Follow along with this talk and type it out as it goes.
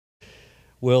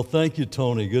Well, thank you,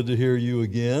 Tony. Good to hear you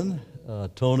again.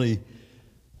 Tony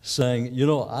sang,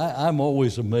 I'm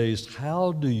always amazed,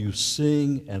 how do you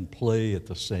sing and play at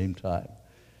the same time?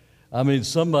 I mean,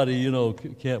 somebody,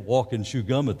 can't walk and chew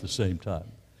gum at the same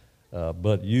time.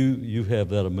 But you have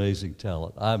that amazing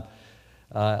talent.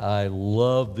 I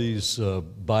love these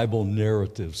Bible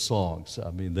narrative songs.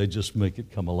 I mean, they just make it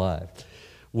come alive.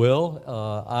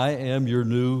 Well, I am your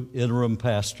new interim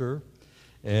pastor.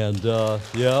 And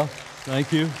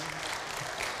thank you.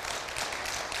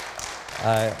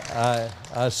 I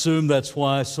assume that's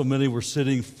why so many were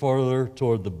sitting farther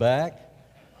toward the back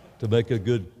to make a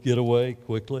good getaway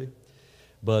quickly.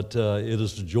 But it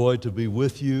is a joy to be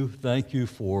with you. Thank you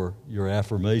for your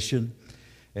affirmation.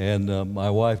 And my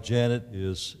wife Janet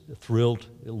is thrilled,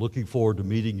 looking forward to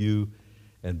meeting you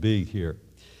and being here.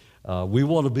 We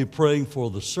want to be praying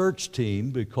for the search team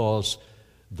because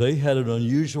they had an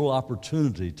unusual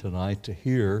opportunity tonight to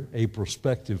hear a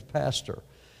prospective pastor.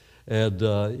 And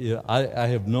I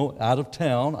have out of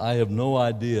town, I have no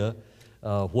idea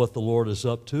what the Lord is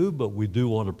up to, but we do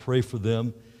want to pray for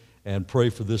them and pray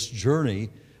for this journey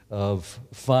of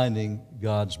finding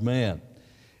God's man.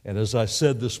 And as I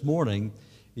said this morning,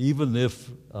 even if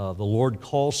the Lord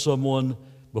calls someone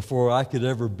before I could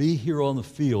ever be here on the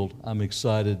field, I'm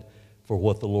excited for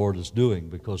what the Lord is doing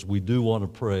because we do want to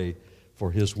pray for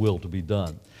His will to be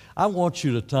done. I want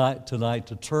you tonight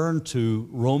to turn to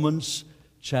Romans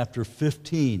chapter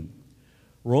 15.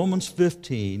 Romans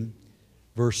 15,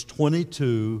 verse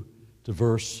 22 to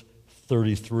verse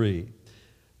 33.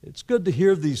 It's good to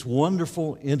hear these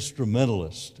wonderful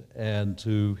instrumentalists and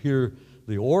to hear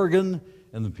the organ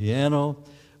and the piano.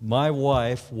 My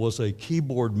wife was a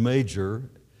keyboard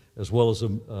major as well as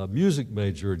a music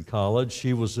major in college.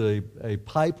 She was a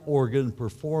pipe organ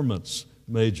performance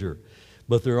major.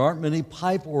 But there aren't many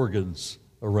pipe organs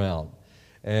around.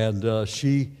 And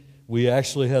we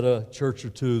actually had a church or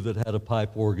two that had a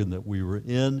pipe organ that we were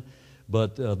in.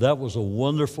 But that was a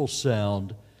wonderful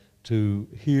sound to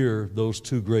hear those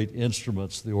two great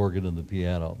instruments, the organ and the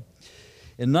piano.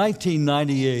 In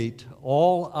 1998,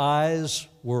 all eyes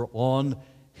were on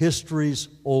history's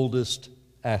oldest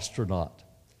astronaut.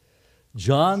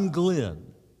 John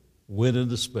Glenn went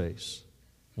into space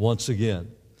once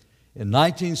again. In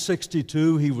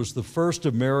 1962, he was the first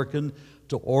American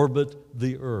to orbit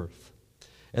the Earth.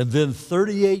 And then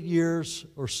 38 years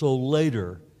or so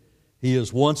later, he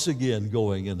is once again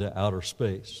going into outer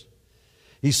space.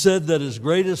 He said that his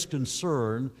greatest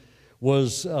concern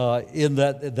was in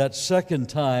that second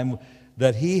time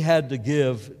that he had to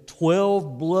give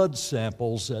 12 blood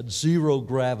samples at zero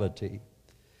gravity.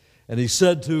 And he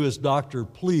said to his doctor,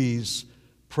 "Please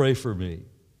pray for me."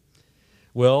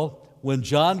 Well, when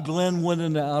John Glenn went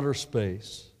into outer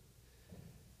space,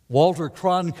 Walter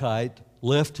Cronkite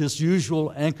left his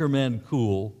usual anchorman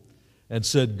cool and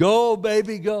said, "Go,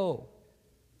 baby, go."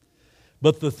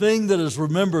 But the thing that is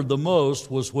remembered the most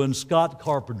was when Scott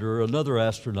Carpenter, another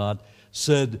astronaut,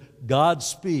 said,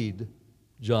 "Godspeed,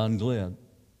 John Glenn."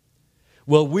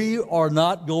 Well, we are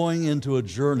not going into a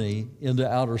journey into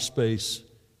outer space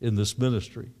in this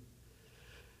ministry.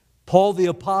 Paul the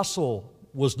Apostle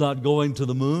was not going to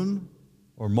the moon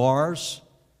or Mars.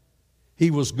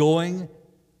 He was going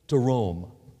to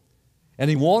Rome. And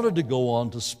he wanted to go on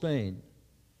to Spain.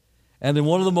 And in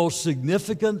one of the most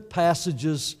significant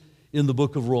passages in the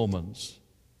book of Romans,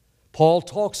 Paul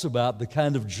talks about the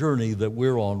kind of journey that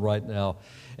we're on right now.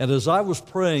 And as I was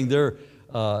praying, there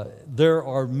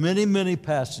are many, many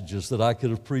passages that I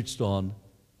could have preached on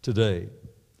today.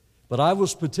 But I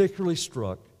was particularly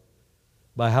struck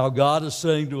by how God is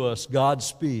saying to us,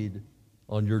 "Godspeed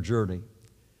on your journey."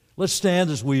 Let's stand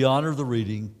as we honor the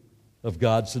reading of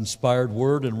God's inspired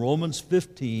word in Romans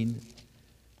 15,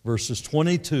 verses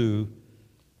 22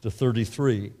 to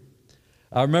 33.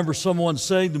 I remember someone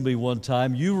saying to me one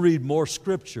time, "You read more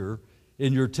scripture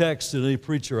in your text than any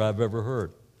preacher I've ever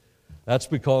heard." That's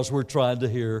because we're trying to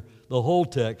hear the whole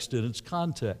text in its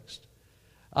context.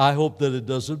 I hope that it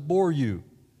doesn't bore you.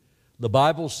 The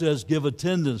Bible says give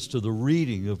attendance to the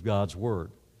reading of God's Word.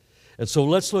 And so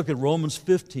let's look at Romans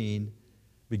 15,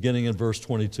 beginning in verse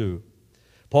 22.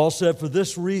 Paul said, "For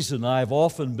this reason I have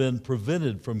often been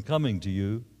prevented from coming to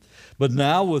you, but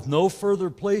now with no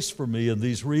further place for me in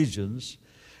these regions,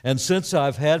 and since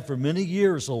I've had for many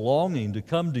years a longing to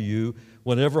come to you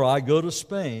whenever I go to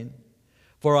Spain,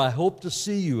 for I hope to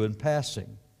see you in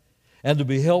passing, and to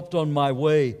be helped on my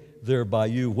way there by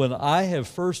you, when I have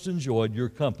first enjoyed your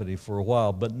company for a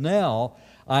while. But now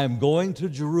I am going to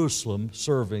Jerusalem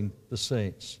serving the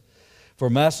saints. For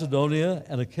Macedonia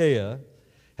and Achaia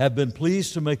have been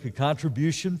pleased to make a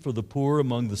contribution for the poor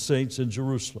among the saints in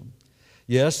Jerusalem.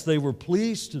 Yes, they were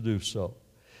pleased to do so,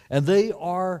 and they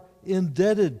are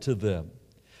indebted to them.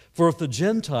 For if the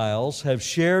Gentiles have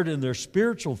shared in their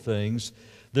spiritual things,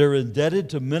 they're indebted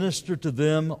to minister to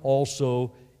them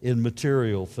also in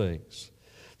material things.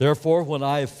 Therefore, when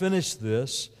I have finished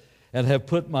this and have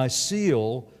put my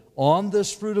seal on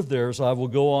this fruit of theirs, I will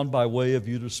go on by way of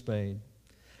you to Spain.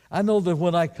 I know that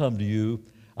when I come to you,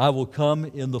 I will come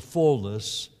in the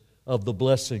fullness of the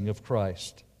blessing of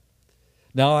Christ.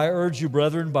 Now I urge you,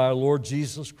 brethren, by our Lord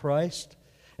Jesus Christ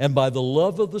and by the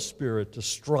love of the Spirit, to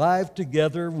strive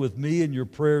together with me in your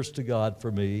prayers to God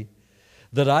for me,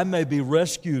 that I may be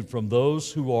rescued from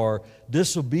those who are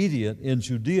disobedient in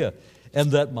Judea,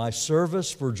 and that my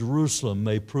service for Jerusalem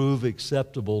may prove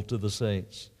acceptable to the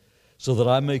saints, so that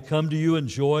I may come to you in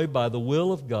joy by the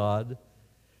will of God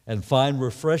and find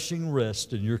refreshing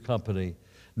rest in your company.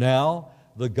 Now,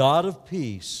 the God of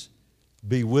peace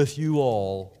be with you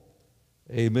all.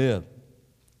 Amen.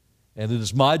 And it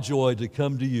is my joy to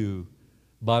come to you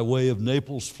by way of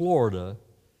Naples, Florida,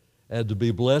 and to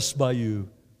be blessed by you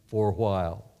for a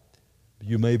while.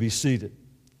 You may be seated.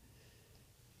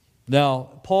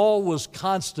 Now, Paul was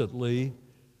constantly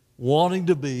wanting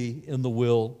to be in the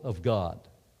will of God.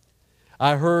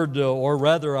 I heard, or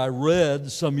rather I read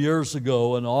some years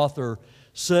ago, an author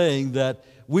saying that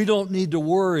we don't need to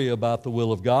worry about the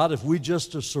will of God. If we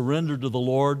just surrender to the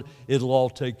Lord, it'll all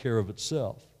take care of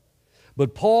itself.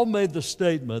 But Paul made the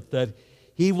statement that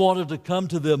he wanted to come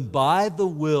to them by the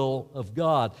will of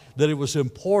God, that it was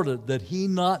important that he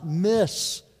not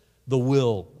miss the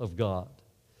will of God.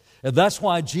 And that's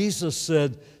why Jesus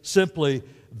said simply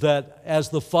that as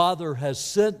the Father has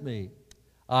sent me,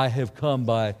 I have come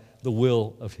by the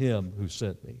will of Him who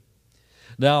sent me.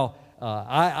 Now,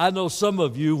 I know some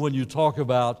of you, when you talk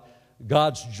about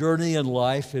God's journey in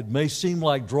life, it may seem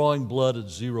like drawing blood at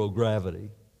zero gravity.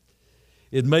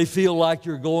 It may feel like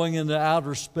you're going into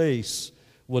outer space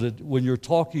when you're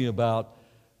talking about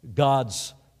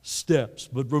God's steps.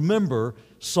 But remember,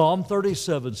 Psalm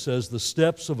 37 says the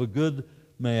steps of a good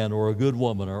man or a good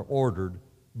woman are ordered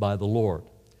by the Lord.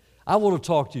 I want to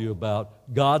talk to you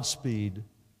about Godspeed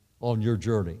on your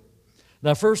journey.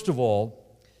 Now, first of all,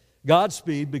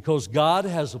 Godspeed, because God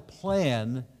has a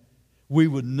plan we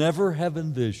would never have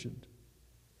envisioned.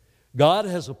 God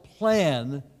has a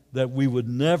plan that we would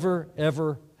never,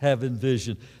 ever have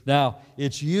envisioned. Now,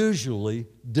 it's usually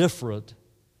different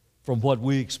from what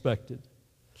we expected.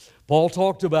 Paul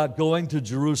talked about going to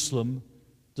Jerusalem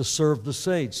to serve the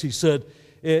saints. He said,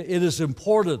 it is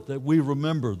important that we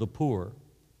remember the poor.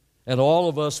 And all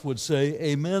of us would say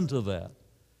amen to that.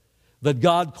 That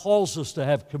God calls us to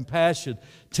have compassion.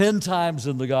 10 times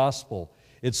in the Gospels,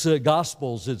 it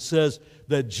says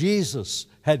that Jesus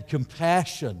had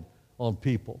compassion on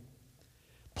people.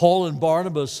 Paul and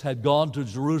Barnabas had gone to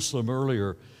Jerusalem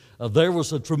earlier. There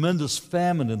was a tremendous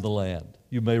famine in the land,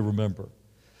 you may remember.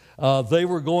 They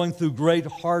were going through great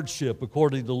hardship,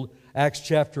 according to Acts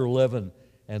chapter 11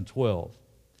 and 12.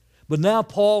 But now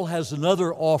Paul has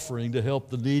another offering to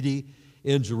help the needy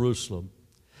in Jerusalem,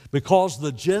 because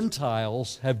the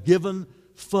Gentiles have given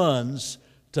funds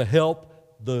to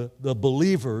help the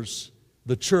believers,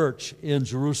 the church in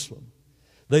Jerusalem.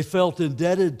 They felt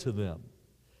indebted to them.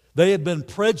 They had been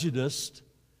prejudiced.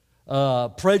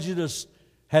 Prejudice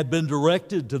had been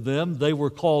directed to them. They were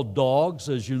called dogs,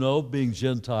 as you know, being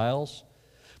Gentiles.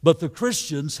 But the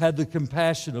Christians had the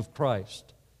compassion of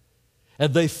Christ.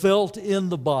 And they felt in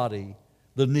the body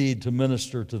the need to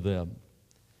minister to them.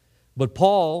 But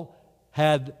Paul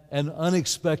had an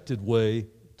unexpected way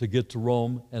to get to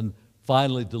Rome and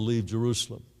finally to leave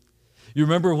Jerusalem. You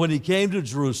remember when he came to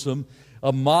Jerusalem,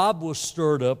 a mob was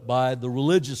stirred up by the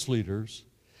religious leaders,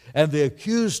 and they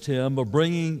accused him of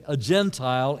bringing a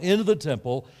Gentile into the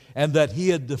temple and that he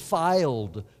had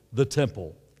defiled the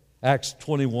temple. Acts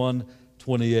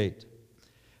 21:28.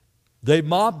 They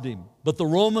mobbed him, but the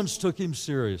Romans took him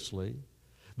seriously.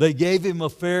 They gave him a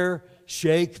fair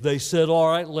shake. They said, all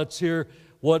right, let's hear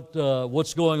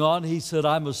what's going on. He said,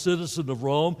 I'm a citizen of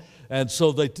Rome. And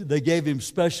so they gave him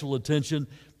special attention.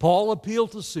 Paul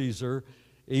appealed to Caesar.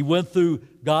 He went through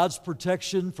God's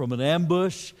protection from an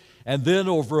ambush, and then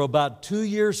over about 2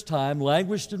 years' time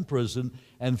languished in prison,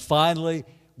 and finally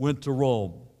went to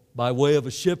Rome by way of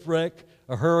a shipwreck,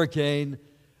 a hurricane,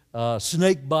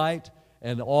 snake bite,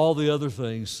 and all the other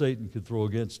things Satan could throw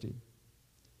against him.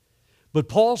 But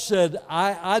Paul said,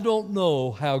 I don't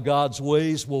know how God's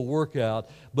ways will work out,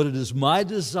 but it is my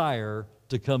desire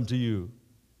to come to you.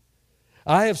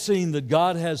 I have seen that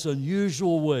God has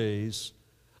unusual ways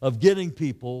of getting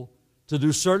people to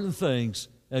do certain things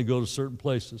and go to certain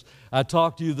places. I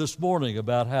talked to you this morning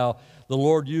about how the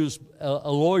Lord used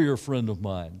a lawyer friend of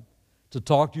mine to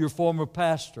talk to your former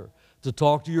pastor, to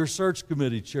talk to your search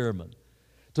committee chairman,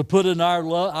 to put in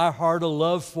our heart a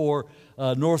love for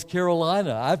North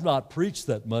Carolina. I've not preached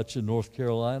that much in North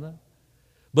Carolina,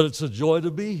 but it's a joy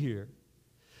to be here.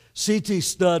 C.T.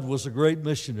 Studd was a great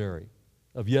missionary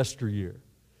of yesteryear.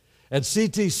 And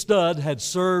C.T. Studd had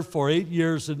served for 8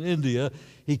 years in India.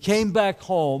 He came back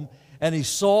home and he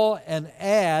saw an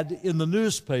ad in the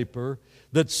newspaper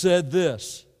that said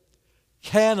this: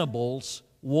 cannibals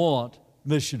want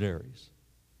missionaries.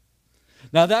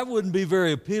 Now that wouldn't be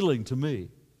very appealing to me,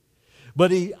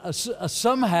 but he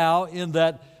somehow in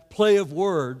that play of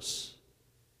words,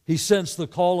 he sensed the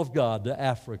call of God to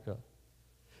Africa.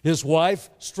 His wife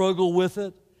struggled with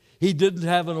it. He didn't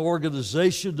have an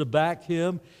organization to back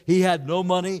him. He had no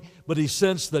money, but he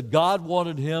sensed that God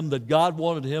wanted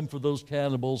him for those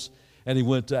cannibals, and he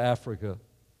went to Africa.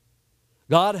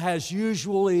 God has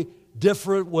usually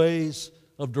different ways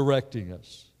of directing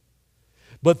us,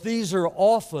 but these are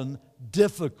often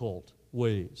difficult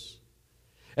ways.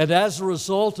 And as a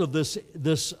result of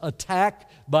this attack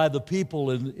by the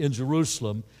people in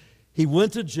Jerusalem, he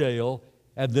went to jail,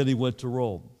 and then he went to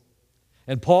Rome.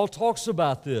 And Paul talks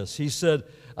about this. He said,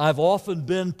 I've often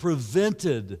been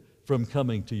prevented from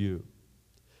coming to you.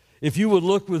 If you would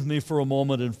look with me for a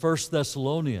moment in 1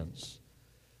 Thessalonians,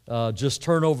 just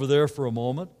turn over there for a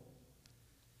moment.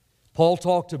 Paul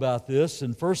talked about this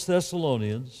in 1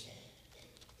 Thessalonians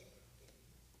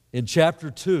in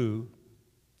chapter 2,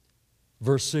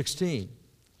 verse 16.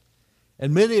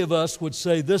 And many of us would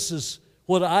say this is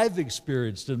what I've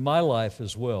experienced in my life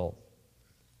as well.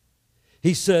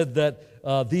 He said that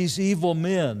these evil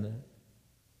men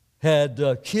had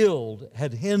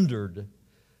hindered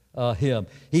him.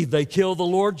 They killed the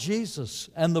Lord Jesus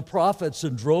and the prophets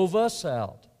and drove us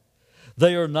out.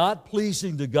 They are not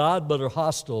pleasing to God, but are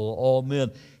hostile to all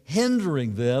men,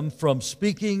 hindering them from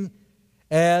speaking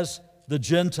as the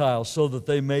Gentiles so that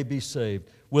they may be saved,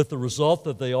 with the result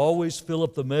that they always fill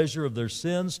up the measure of their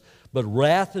sins, but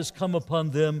wrath has come upon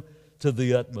them to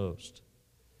the utmost.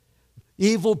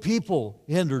 Evil people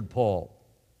hindered Paul.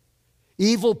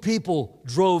 Evil people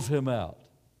drove him out.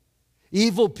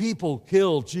 Evil people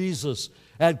killed Jesus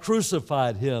and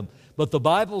crucified him. But the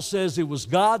Bible says it was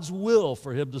God's will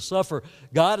for him to suffer.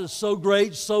 God is so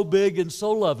great, so big, and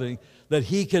so loving that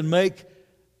He can make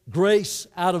grace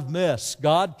out of mess.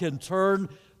 God can turn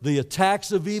the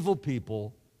attacks of evil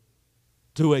people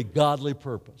to a godly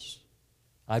purpose.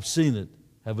 I've seen it,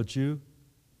 haven't you?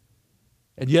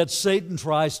 And yet Satan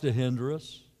tries to hinder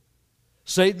us.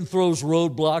 Satan throws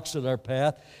roadblocks in our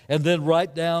path. And then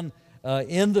right down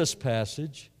in this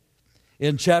passage,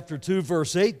 in chapter 2,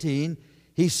 verse 18,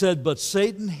 he said, but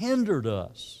Satan hindered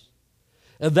us.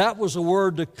 And that was a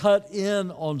word to cut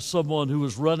in on someone who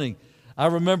was running. I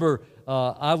remember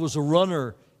I was a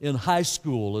runner in high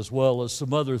school as well as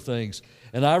some other things.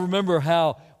 And I remember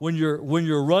how when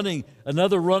you're running,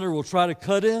 another runner will try to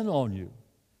cut in on you.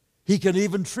 He can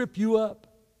even trip you up.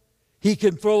 He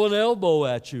can throw an elbow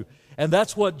at you. And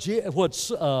that's what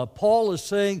Paul is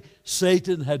saying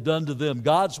Satan had done to them.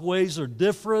 God's ways are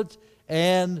different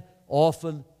and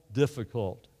often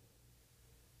difficult.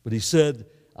 But he said,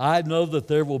 I know that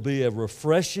there will be a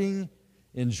refreshing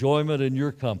enjoyment in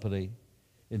your company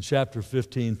in chapter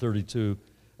 15:32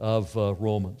 of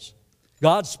Romans.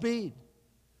 Godspeed.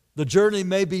 The journey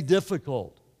may be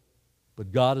difficult,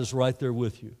 but God is right there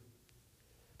with you.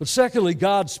 But secondly,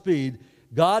 Godspeed.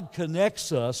 God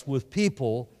connects us with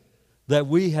people that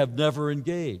we have never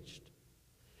engaged.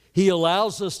 He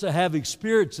allows us to have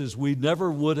experiences we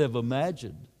never would have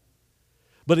imagined.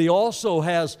 But He also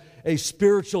has a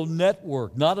spiritual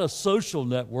network, not a social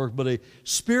network, but a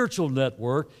spiritual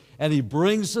network, and He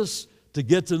brings us to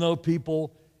get to know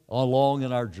people along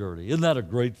in our journey. Isn't that a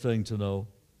great thing to know?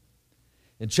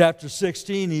 In chapter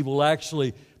 16, He will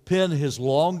actually pen His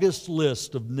longest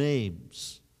list of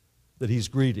names that He's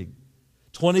greeting.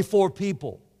 24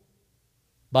 people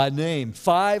by name,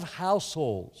 5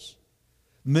 households,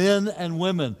 men and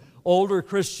women, older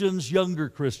Christians, younger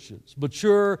Christians,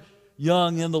 mature,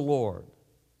 young in the Lord,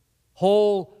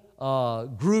 whole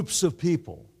groups of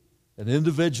people and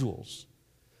individuals,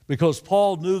 because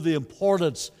Paul knew the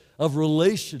importance of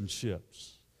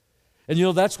relationships. And you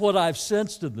know, that's what I've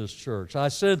sensed in this church. I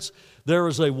sense there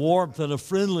is a warmth and a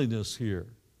friendliness here,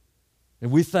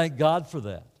 and we thank God for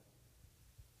that.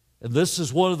 And this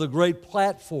is one of the great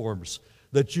platforms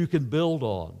that you can build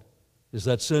on, is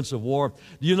that sense of warmth.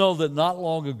 You know that not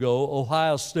long ago,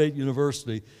 Ohio State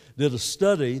University did a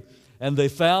study, and they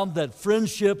found that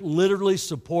friendship literally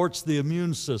supports the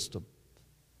immune system.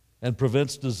 and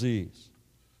prevents disease.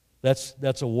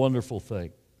 That's a wonderful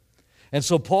thing. And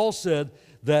so Paul said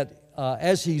that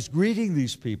as he's greeting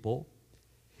these people,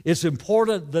 it's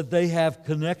important that they have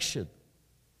connection.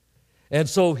 And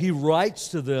so he writes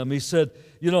to them. He said,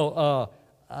 I've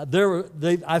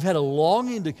had a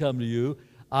longing to come to you.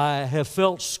 I have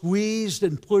felt squeezed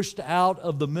and pushed out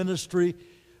of the ministry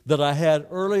that I had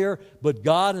earlier, but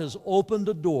God has opened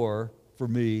a door for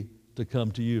me to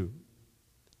come to you.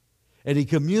 And he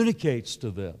communicates to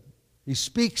them. He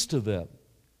speaks to them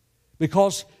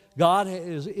because God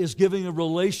is giving a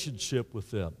relationship with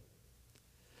them.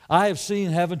 I have seen,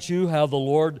 haven't you, how the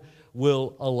Lord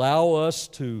will allow us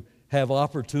to have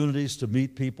opportunities to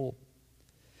meet people.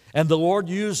 And the Lord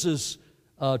uses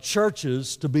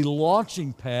churches to be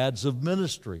launching pads of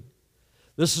ministry.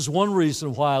 This is one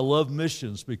reason why I love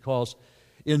missions, because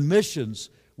in missions,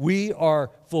 we are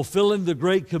fulfilling the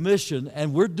Great Commission,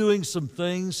 and we're doing some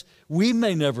things we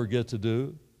may never get to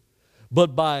do.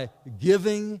 But by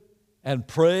giving and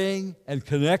praying and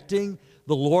connecting,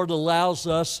 the Lord allows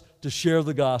us to share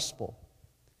the gospel.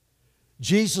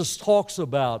 Jesus talks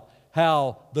about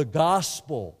how the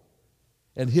gospel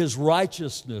and his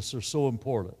righteousness are so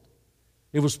important.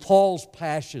 It was Paul's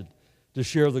passion to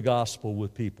share the gospel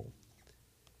with people.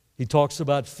 He talks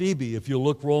about Phoebe, if you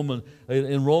look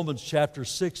in Romans chapter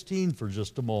 16 for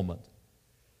just a moment.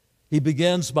 He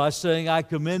begins by saying, I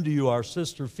commend to you our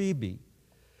sister Phoebe,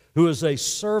 who is a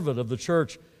servant of the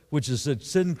church which is at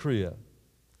Cenchrea,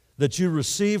 that you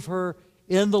receive her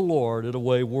in the Lord in a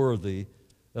way worthy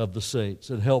of the saints,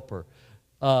 and help her.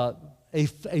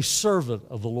 A servant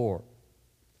of the Lord.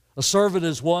 A servant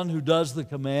is one who does the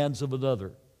commands of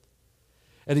another.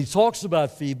 And he talks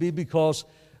about Phoebe because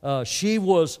she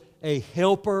was a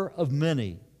helper of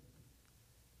many,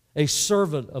 a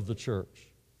servant of the church.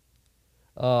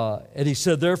 And he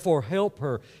said, therefore help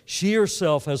her. She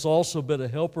herself has also been a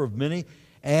helper of many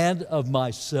and of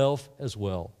myself as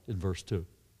well, in verse 2.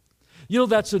 You know,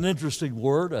 that's an interesting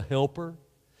word, a helper.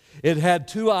 It had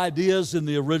two ideas in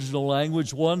the original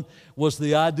language. One was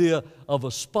the idea of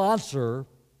a sponsor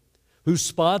who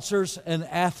sponsors an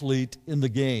athlete in the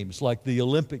games, like the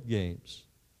Olympic Games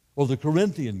or the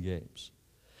Corinthian Games.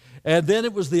 And then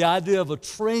it was the idea of a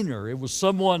trainer. It was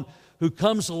someone who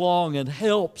comes along and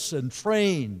helps and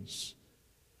trains.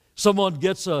 Someone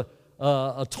gets a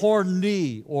torn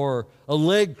knee or a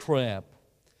leg cramp,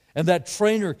 and that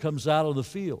trainer comes out of the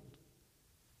field.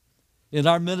 In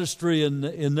our ministry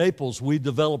in Naples, we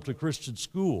developed a Christian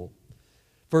school,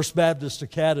 First Baptist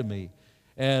Academy,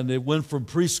 and it went from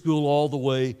preschool all the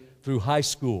way through high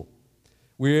school.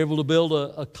 We were able to build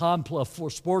a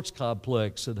sports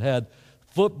complex and had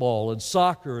football and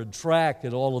soccer and track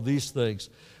and all of these things.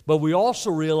 But we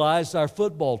also realized our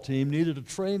football team needed a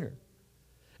trainer.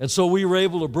 And so we were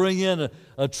able to bring in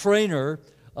a trainer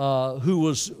who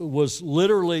was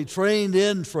literally trained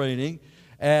in training.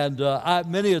 And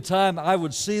many a time I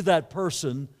would see that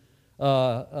person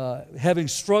having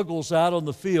struggles out on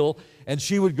the field, and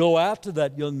she would go after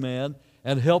that young man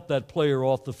and help that player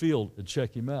off the field and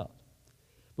check him out.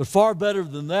 But far better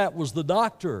than that was the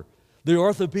doctor, the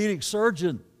orthopedic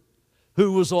surgeon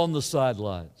who was on the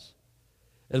sidelines.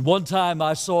 And one time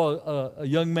I saw a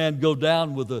young man go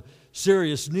down with a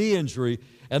serious knee injury,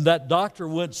 and that doctor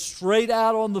went straight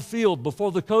out on the field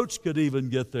before the coach could even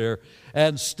get there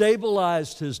and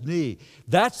stabilized his knee.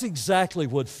 That's exactly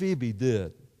what Phoebe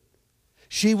did.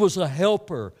 She was a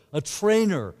helper, a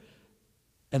trainer,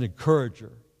 an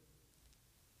encourager.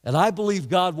 And I believe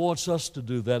God wants us to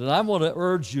do that. And I want to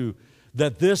urge you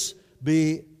that this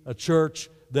be a church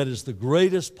that is the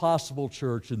greatest possible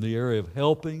church in the area of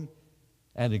helping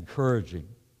and encouraging.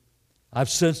 I've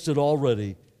sensed it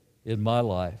already in my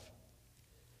life.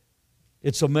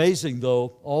 It's amazing,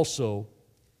 though, also,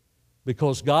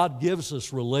 because God gives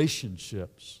us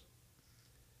relationships.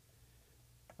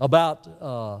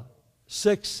 About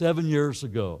 6-7 years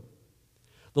ago,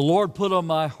 the Lord put on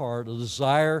my heart a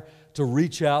desire to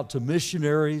reach out to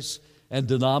missionaries and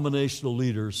denominational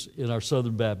leaders in our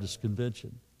Southern Baptist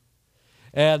Convention.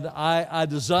 And I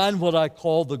designed what I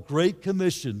call the Great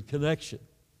Commission Connection.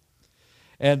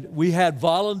 And we had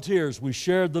volunteers. We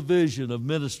shared the vision of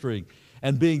ministering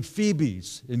and being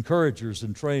Phoebes, encouragers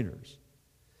and trainers.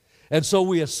 And so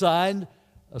we assigned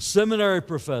a seminary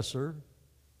professor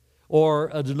or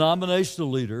a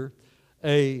denominational leader,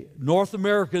 a North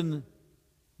American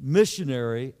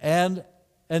missionary, and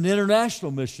an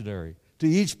international missionary to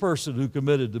each person who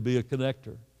committed to be a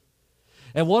connector.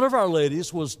 And one of our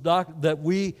ladies was that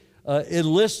we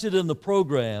enlisted in the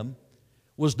program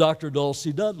was Dr.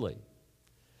 Dulcie Dudley.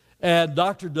 And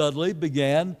Dr. Dudley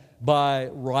began by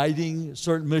writing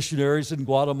certain missionaries in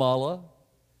Guatemala,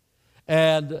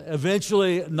 and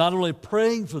eventually not only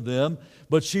praying for them,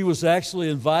 but she was actually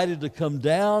invited to come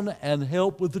down and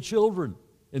help with the children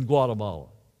in Guatemala.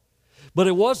 But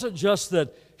it wasn't just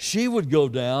that she would go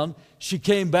down. She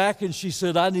came back and she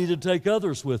said, I need to take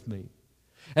others with me.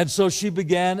 And so she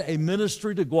began a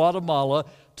ministry to Guatemala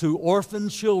to orphan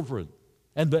children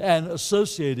and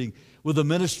associating with a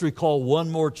ministry called One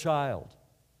More Child.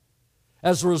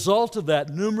 As a result of that,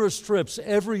 numerous trips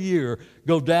every year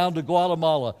go down to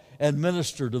Guatemala and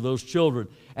minister to those children.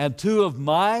 And two of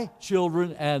my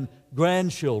children and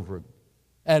grandchildren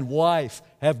and wife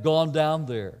have gone down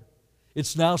there.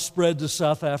 It's now spread to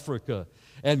South Africa,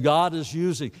 and God is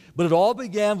using. But it all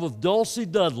began with Dulcie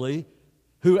Dudley,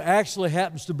 who actually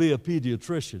happens to be a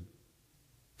pediatrician,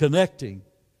 connecting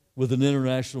with an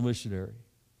international missionary,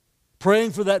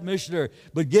 praying for that missionary,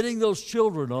 but getting those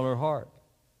children on her heart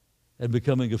and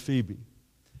becoming a Phoebe.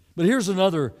 But here's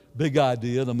another big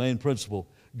idea, the main principle.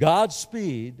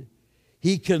 Godspeed,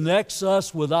 He connects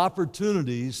us with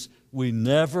opportunities we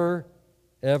never,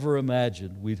 ever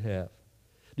imagined we'd have.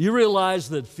 Do you realize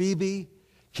that Phoebe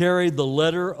carried the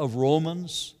letter of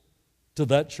Romans to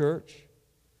that church?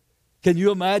 Can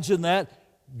you imagine that?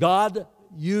 God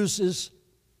uses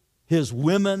His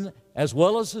women as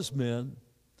well as His men,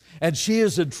 and she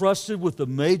is entrusted with the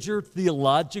major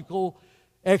theological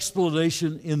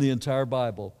explanation in the entire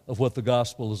Bible of what the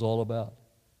gospel is all about.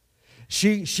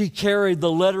 She carried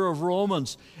the letter of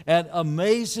Romans, and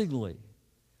amazingly,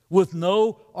 with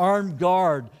no armed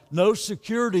guard, no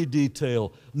security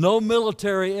detail, no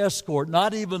military escort,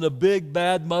 not even a big,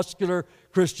 bad, muscular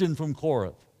Christian from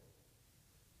Corinth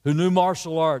who knew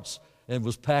martial arts and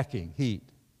was packing heat.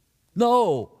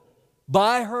 No,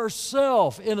 by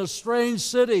herself in a strange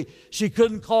city. She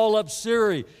couldn't call up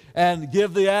Siri and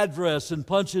give the address and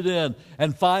punch it in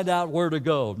and find out where to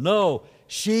go. No,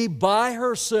 she by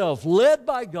herself, led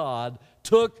by God,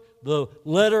 took the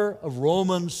letter of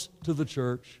Romans to the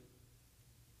church.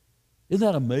 Isn't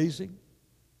that amazing?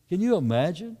 Can you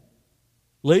imagine?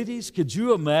 Ladies, could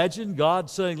you imagine God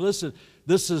saying, listen,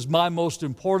 this is my most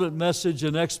important message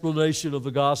and explanation of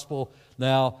the gospel.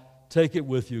 Now, take it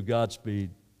with you, Godspeed.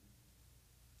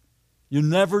 You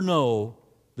never know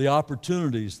the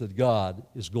opportunities that God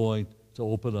is going to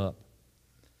open up.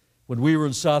 When we were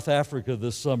in South Africa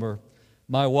this summer,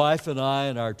 my wife and I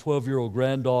and our 12-year-old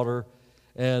granddaughter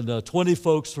and 20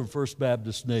 folks from First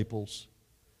Baptist Naples,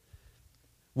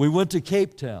 we went to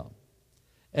Cape Town.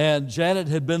 And Janet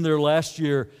had been there last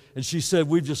year, and she said,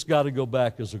 we've just got to go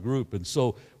back as a group. And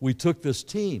so we took this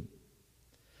team.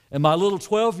 And my little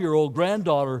 12-year-old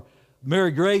granddaughter,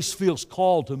 Mary Grace, feels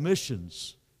called to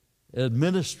missions and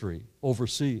ministry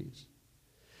overseas.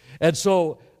 And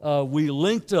so we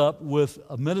linked up with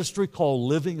a ministry called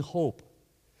Living Hope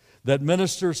that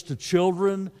ministers to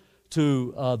children,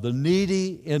 to the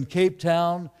needy in Cape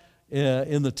Town,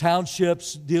 in the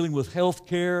townships, dealing with health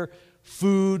care,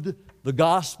 food, the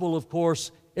gospel, of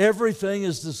course. Everything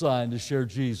is designed to share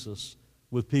Jesus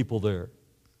with people there.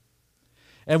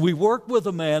 And we worked with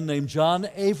a man named John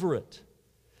Averett.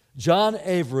 John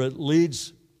Averett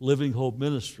leads Living Hope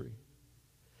Ministry.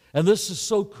 And this is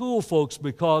so cool, folks,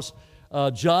 because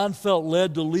John felt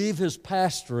led to leave his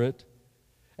pastorate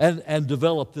and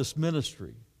develop this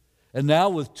ministry. And now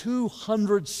with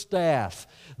 200 staff,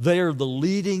 they are the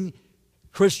leading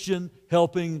Christian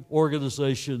helping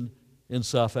organization in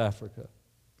South Africa.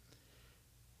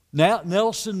 Now,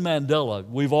 Nelson Mandela,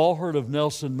 we've all heard of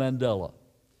Nelson Mandela.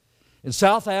 In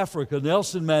South Africa,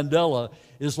 Nelson Mandela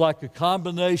is like a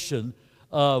combination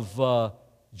of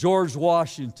George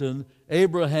Washington,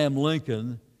 Abraham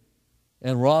Lincoln,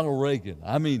 and Ronald Reagan.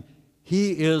 I mean,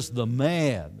 he is the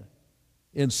man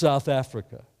in South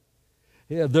Africa.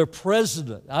 Yeah, their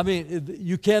president. I mean,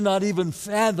 you cannot even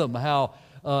fathom how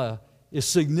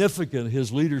significant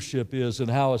his leadership is and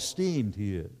how esteemed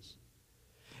he is.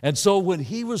 And so when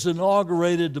he was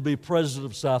inaugurated to be president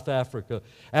of South Africa,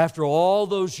 after all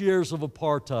those years of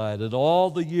apartheid and all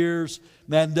the years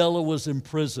Mandela was in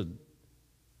prison,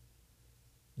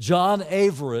 John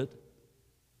Averett,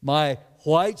 my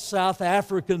white South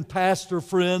African pastor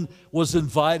friend, was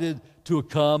invited to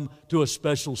come to a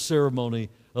special ceremony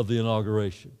of the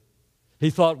inauguration. He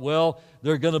thought, well,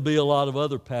 there are going to be a lot of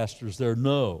other pastors there.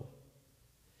 No.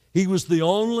 He was the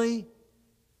only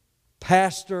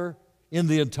pastor in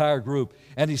the entire group.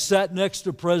 And he sat next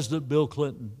to President Bill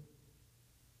Clinton.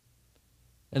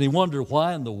 And he wondered,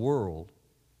 why in the world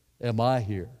am I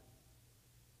here?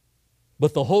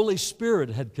 But the Holy Spirit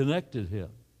had connected him.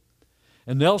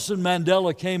 And Nelson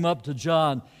Mandela came up to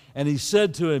John and he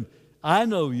said to him, I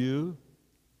know you,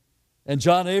 And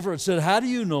John Averett said, "How do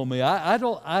you know me?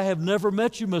 I have never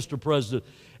met you, Mr. President."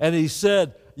 And he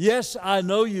said, "Yes, I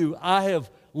know you. I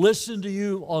have listened to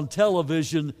you on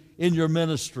television in your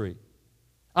ministry.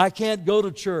 I can't go to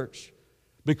church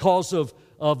because of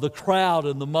the crowd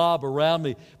and the mob around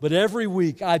me. But every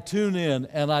week I tune in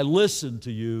and I listen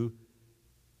to you.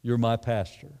 You're my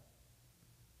pastor."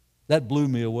 That blew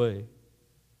me away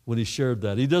when he shared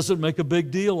that. He doesn't make a big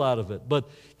deal out of it. But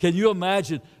can you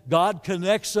imagine? God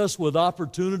connects us with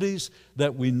opportunities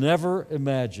that we never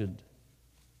imagined.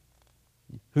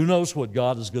 Who knows what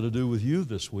God is going to do with you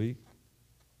this week?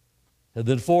 And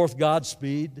then fourth,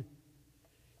 Godspeed.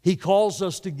 He calls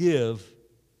us to give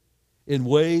in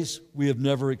ways we have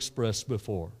never expressed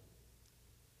before.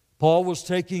 Paul was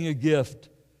taking a gift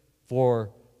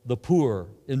for the poor.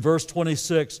 In verse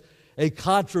 26, a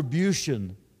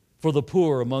contribution for the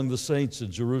poor among the saints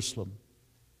in Jerusalem.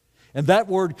 And that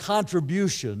word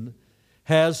contribution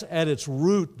has at its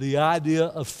root the idea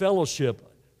of fellowship,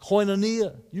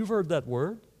 koinonia. You've heard that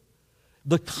word.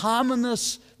 The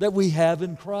commonness that we have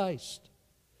in Christ.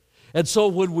 And so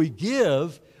when we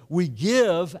give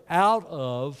out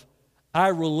of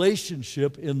our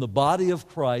relationship in the body of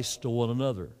Christ to one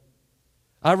another.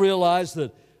 I realize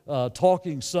that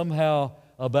talking somehow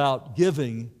about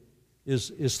giving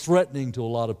is threatening to a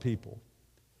lot of people.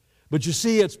 But you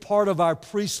see, it's part of our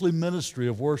priestly ministry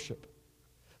of worship.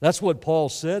 That's what Paul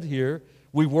said here.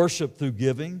 We worship through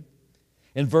giving.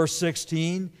 In verse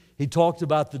 16, he talked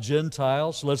about the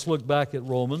Gentiles. Let's look back at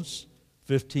Romans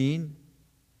 15.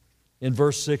 In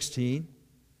verse 16,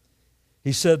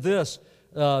 he said this,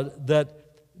 that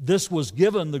this was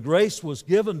given, the grace was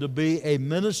given to be a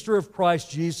minister of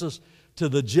Christ Jesus to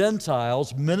the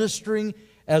Gentiles, ministering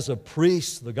as a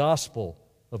priest the gospel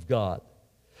of God,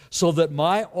 so that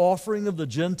my offering of the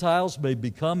Gentiles may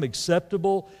become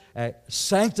acceptable,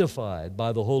 sanctified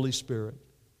by the Holy Spirit.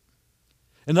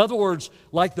 In other words,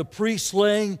 like the priest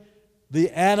laying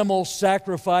the animal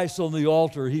sacrifice on the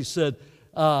altar, he said,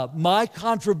 my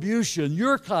contribution,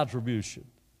 your contribution,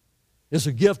 is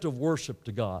a gift of worship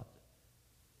to God.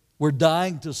 We're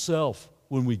dying to self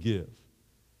when we give.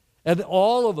 And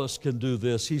all of us can do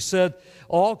this. He said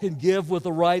all can give with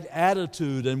the right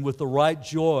attitude and with the right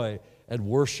joy and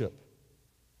worship.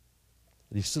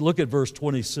 And he said, look at verse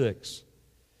 26.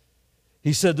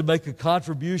 He said to make a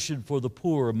contribution for the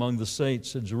poor among the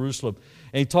saints in Jerusalem.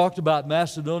 And he talked about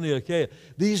Macedonia, Achaia.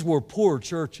 These were poor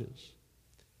churches.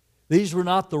 These were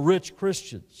not the rich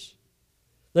Christians.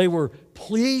 They were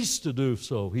pleased to do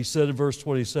so, he said in verse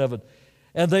 27.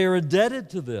 And they are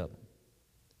indebted to them.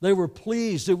 They were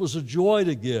pleased. It was a joy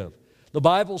to give. The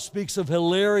Bible speaks of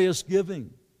hilarious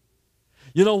giving.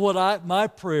 You know what? My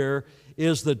prayer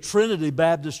is that Trinity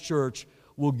Baptist Church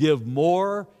will give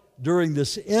more during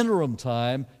this interim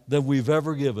time than we've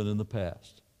ever given in the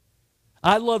past.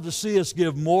 I'd love to see us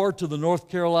give more to the North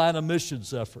Carolina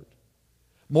missions effort,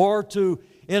 more to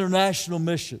international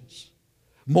missions,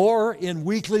 more in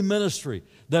weekly ministry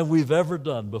than we've ever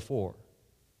done before.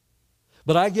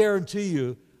 But I guarantee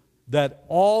you that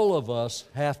all of us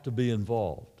have to be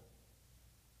involved.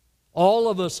 All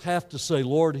of us have to say,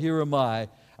 Lord, here am I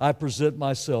present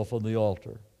myself on the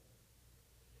altar.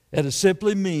 And it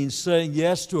simply means saying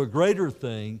yes to a greater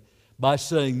thing by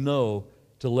saying no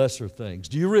to lesser things.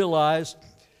 Do you realize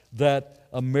that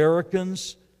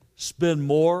Americans spend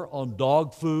more on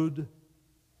dog food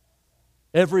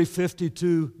every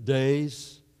 52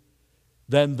 days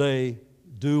than they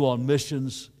do on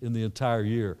missions in the entire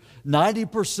year?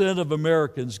 90% of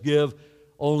Americans give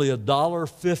only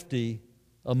 $1.50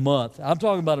 a month. I'm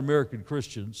talking about American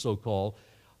Christians, so-called.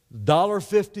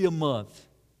 $1.50 a month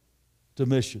to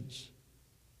missions.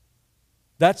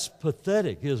 That's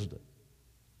pathetic, isn't it?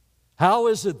 How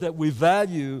is it that we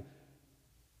value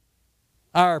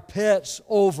our pets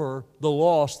over the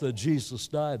lost that Jesus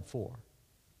died for?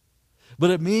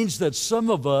 But it means that some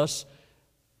of us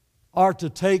are to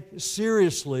take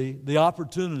seriously the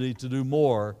opportunity to do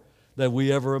more than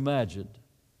we ever imagined.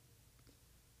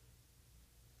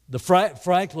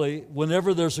 Frankly,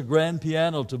 whenever there's a grand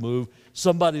piano to move,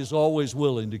 somebody's always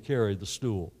willing to carry the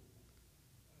stool.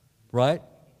 Right?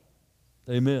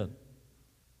 Amen.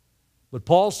 But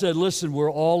Paul said, listen,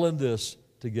 we're all in this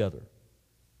together.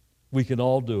 We can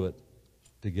all do it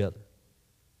together.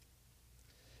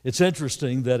 It's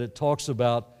interesting that it talks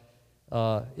about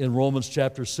in Romans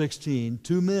chapter 16,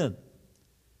 two men,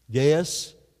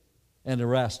 Gaius and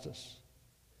Erastus.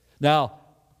 Now,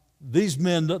 these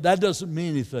men, that doesn't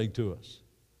mean anything to us.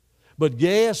 But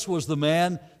Gaius was the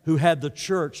man who had the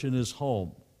church in his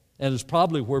home, and is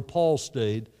probably where Paul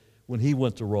stayed when he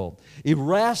went to Rome.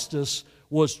 Erastus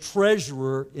was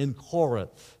treasurer in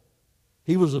Corinth.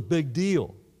 He was a big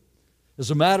deal.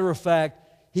 As a matter of fact,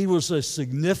 he was a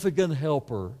significant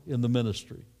helper in the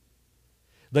ministry.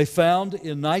 They found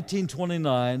in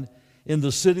 1929 in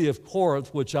the city of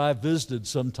Corinth, which I visited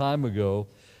some time ago,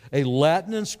 a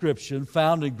Latin inscription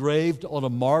found engraved on a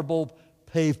marble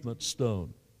pavement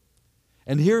stone.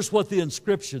 And here's what the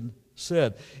inscription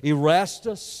said.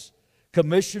 Erastus,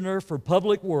 commissioner for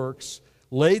public works,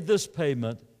 laid this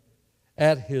payment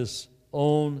at his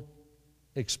own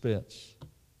expense.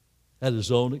 At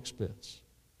his own expense.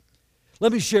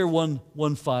 Let me share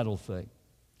one final thing.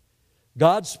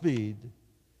 Godspeed,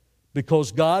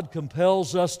 because God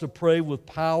compels us to pray with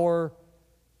power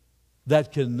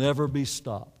that can never be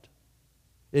stopped.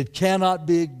 It cannot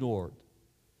be ignored.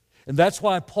 And that's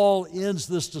why Paul ends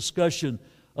this discussion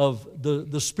of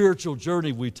the spiritual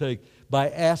journey we take by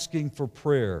asking for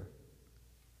prayer.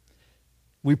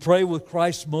 We pray with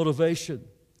Christ's motivation.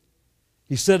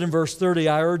 He said in verse 30,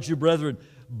 I urge you, brethren,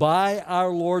 by our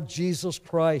Lord Jesus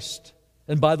Christ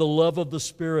and by the love of the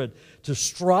Spirit, to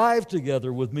strive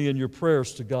together with me in your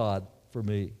prayers to God for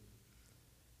me.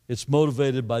 It's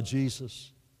motivated by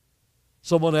Jesus.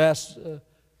 Someone asked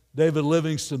David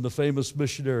Livingstone, the famous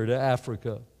missionary to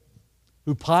Africa,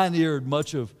 who pioneered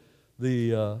much of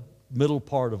the middle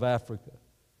part of Africa,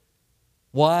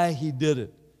 why he did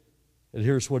it. And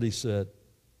here's what he said.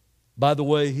 By the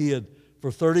way, he had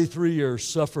for 33 years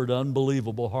suffered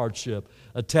unbelievable hardship,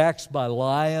 attacks by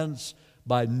lions,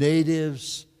 by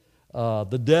natives,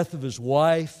 the death of his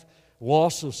wife,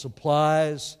 loss of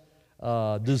supplies,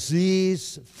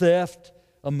 disease, theft.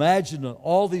 Imagine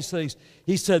all these things.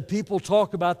 He said, people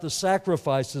talk about the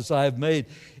sacrifices I have made.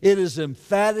 It is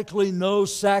emphatically no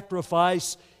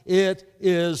sacrifice. It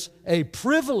is a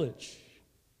privilege.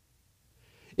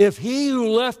 If he who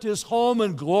left his home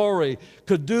in glory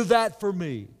could do that for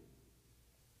me,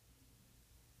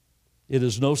 it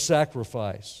is no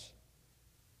sacrifice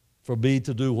for me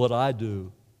to do what I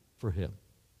do for him.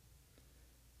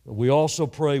 But we also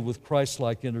pray with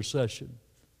Christ-like intercession.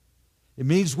 It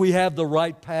means we have the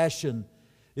right passion.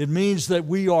 It means that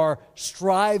we are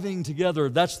striving together.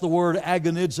 That's the word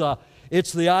agoniza.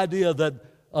 It's the idea that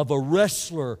of a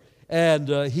wrestler, and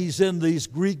he's in these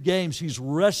Greek games. He's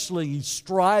wrestling. He's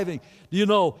striving. You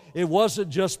know, it wasn't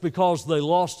just because they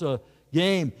lost a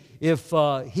game. If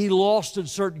he lost in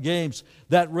certain games,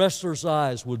 that wrestler's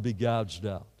eyes would be gouged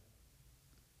out.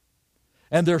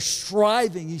 And they're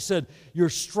striving. He said, you're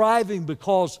striving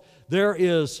because there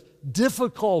is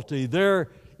difficulty, there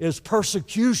is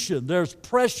persecution, there's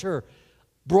pressure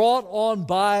brought on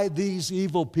by these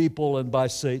evil people and by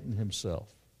Satan himself.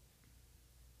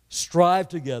 Strive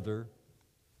together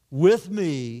with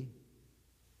me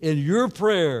in your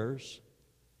prayers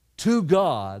to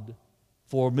God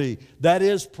for me. That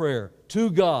is prayer, to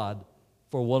God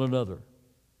for one another.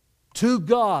 To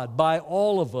God by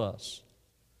all of us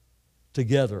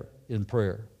together in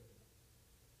prayer.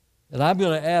 And I'm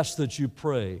going to ask that you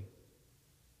pray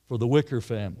for the Wicker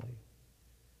family,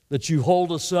 that you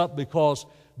hold us up, because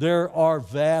there are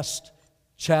vast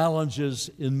challenges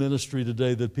in ministry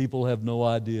today that people have no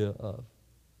idea of.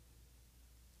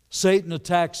 Satan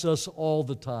attacks us all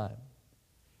the time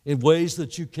in ways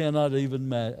that you cannot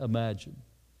even imagine.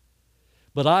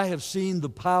 But I have seen the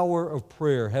power of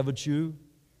prayer, haven't you?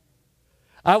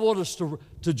 I want us to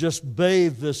just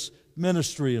bathe this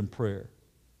ministry in prayer.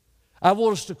 I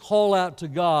want us to call out to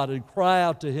God and cry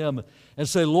out to Him and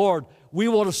say, Lord, we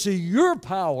want to see your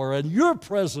power and your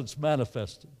presence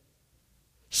manifested.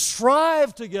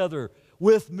 Strive together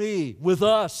with me, with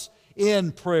us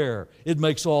in prayer. It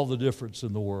makes all the difference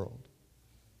in the world.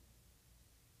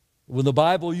 When the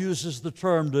Bible uses the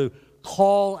term to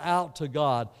call out to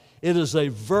God, it is a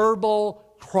verbal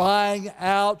crying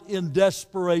out in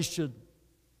desperation.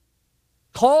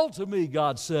 Call to me,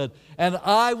 God said, and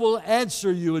I will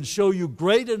answer you and show you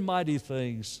great and mighty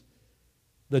things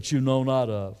that you know not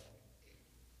of.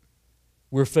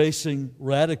 We're facing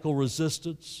radical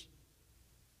resistance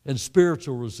and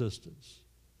spiritual resistance.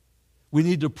 We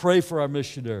need to pray for our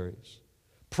missionaries.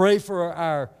 Pray for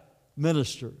our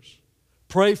ministers.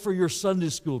 Pray for your Sunday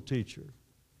school teacher.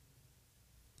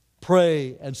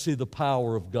 Pray and see the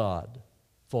power of God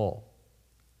fall.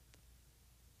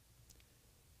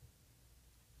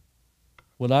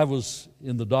 When I was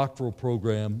in the doctoral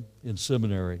program in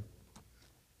seminary,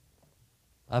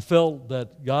 I felt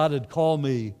that God had called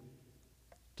me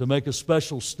to make a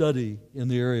special study in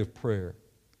the area of prayer.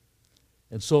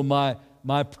 And so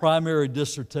my primary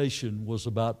dissertation was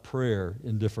about prayer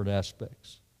in different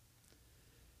aspects.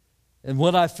 And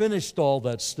when I finished all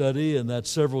that study and that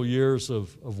several years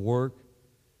of work,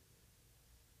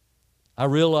 I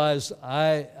realize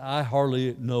I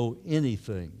hardly know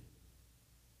anything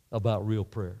about real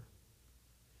prayer.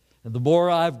 And the more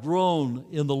I've grown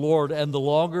in the Lord and the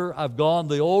longer I've gone,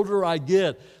 the older I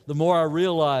get, the more I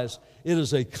realize it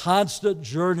is a constant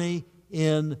journey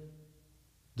in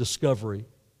discovery.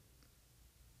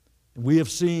 And we have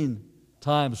seen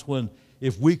times when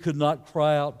if we could not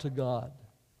cry out to God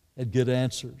and get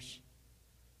answers,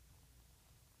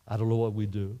 I don't know what we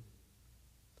do.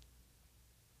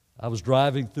 I was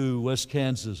driving through West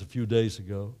Kansas a few days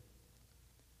ago,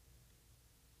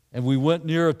 and we went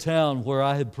near a town where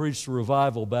I had preached a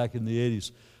revival back in the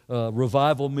 80s, a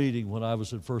revival meeting when I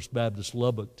was at First Baptist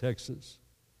Lubbock, Texas.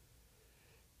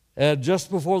 And just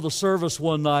before the service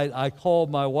one night, I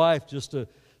called my wife just to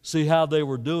see how they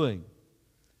were doing.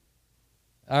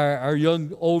 Our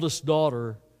young oldest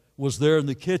daughter was there in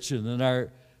the kitchen, and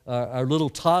our little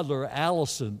toddler,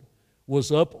 Allison,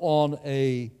 was up on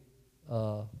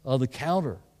the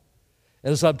counter.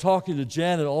 And as I'm talking to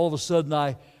Janet, all of a sudden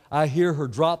I hear her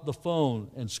drop the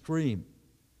phone and scream.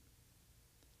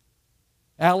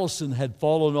 Allison had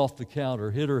fallen off the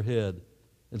counter, hit her head,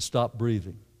 and stopped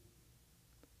breathing.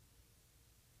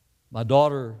 My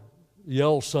daughter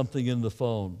yelled something in the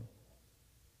phone,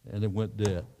 and it went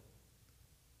dead.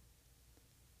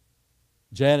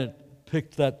 Janet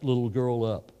picked that little girl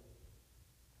up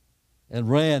and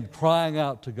ran crying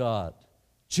out to God,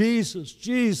 "Jesus,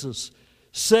 Jesus,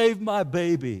 save my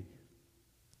baby."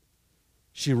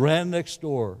 She ran next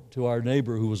door to our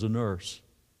neighbor who was a nurse,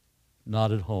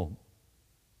 not at home,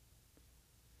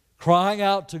 crying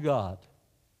out to God.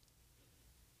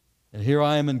 And here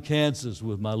I am in Kansas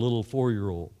with my little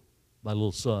 4-year-old, my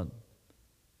little son,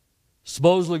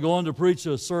 supposedly going to preach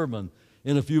a sermon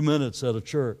in a few minutes at a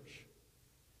church.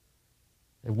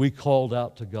 And we called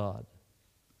out to God.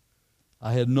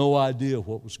 I had no idea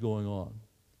what was going on.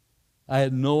 I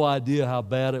had no idea how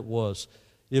bad it was,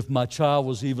 if my child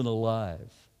was even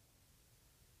alive.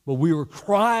 But we were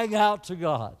crying out to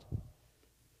God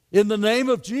in the name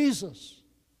of Jesus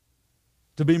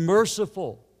to be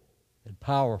merciful and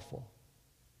powerful.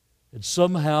 And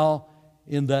somehow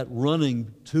in that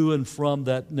running to and from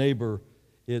that neighbor,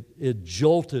 it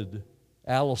jolted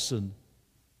Allison,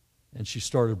 and she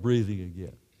started breathing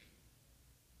again.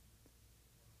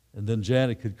 And then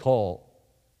Janet could call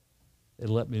and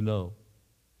let me know.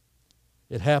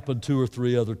 It happened 2 or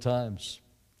 3 other times,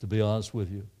 to be honest with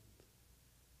you.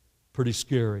 Pretty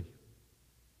scary.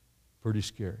 Pretty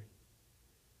scary.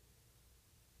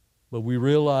 But we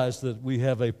realize that we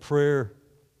have a prayer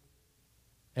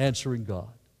answering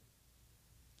God.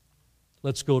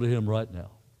 Let's go to Him right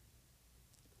now.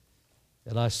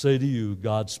 And I say to you,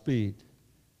 Godspeed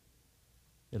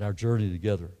in our journey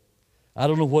together. I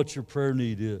don't know what your prayer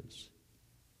need is.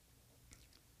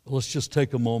 But let's just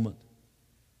take a moment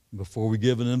before we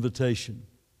give an invitation.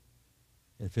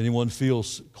 If anyone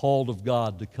feels called of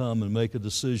God to come and make a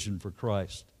decision for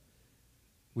Christ,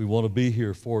 we want to be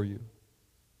here for you.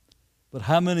 But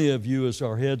how many of you, as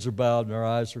our heads are bowed and our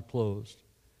eyes are closed,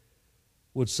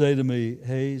 would say to me,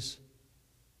 Hayes,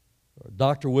 or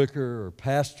Dr. Wicker, or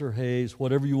Pastor Hayes,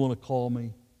 whatever you want to call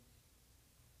me,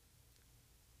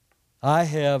 I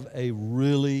have a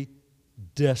really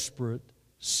desperate,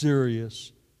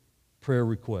 serious prayer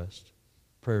request,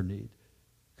 prayer need.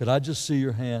 Could I just see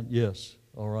your hand? Yes.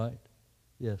 All right.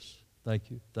 Yes. Thank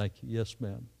you. Thank you. Yes,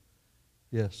 ma'am.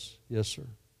 Yes. Yes, sir.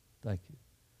 Thank you.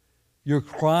 You're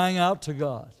crying out to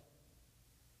God.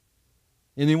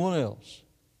 Anyone else?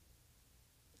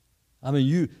 I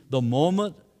mean, the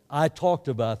moment I talked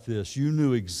about this, you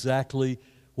knew exactly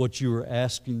what you were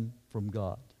asking from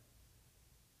God.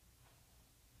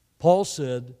 Paul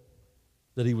said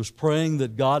that he was praying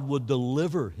that God would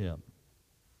deliver him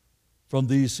from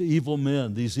these evil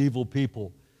men, these evil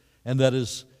people, and that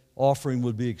his offering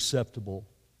would be acceptable.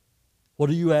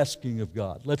 What are you asking of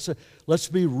God? Let's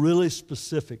be really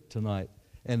specific tonight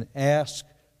and ask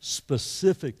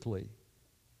specifically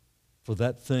for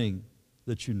that thing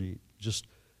that you need. Just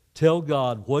tell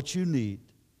God what you need.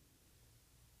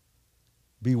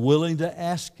 Be willing to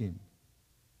ask Him.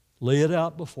 Lay it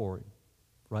out before Him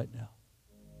right now.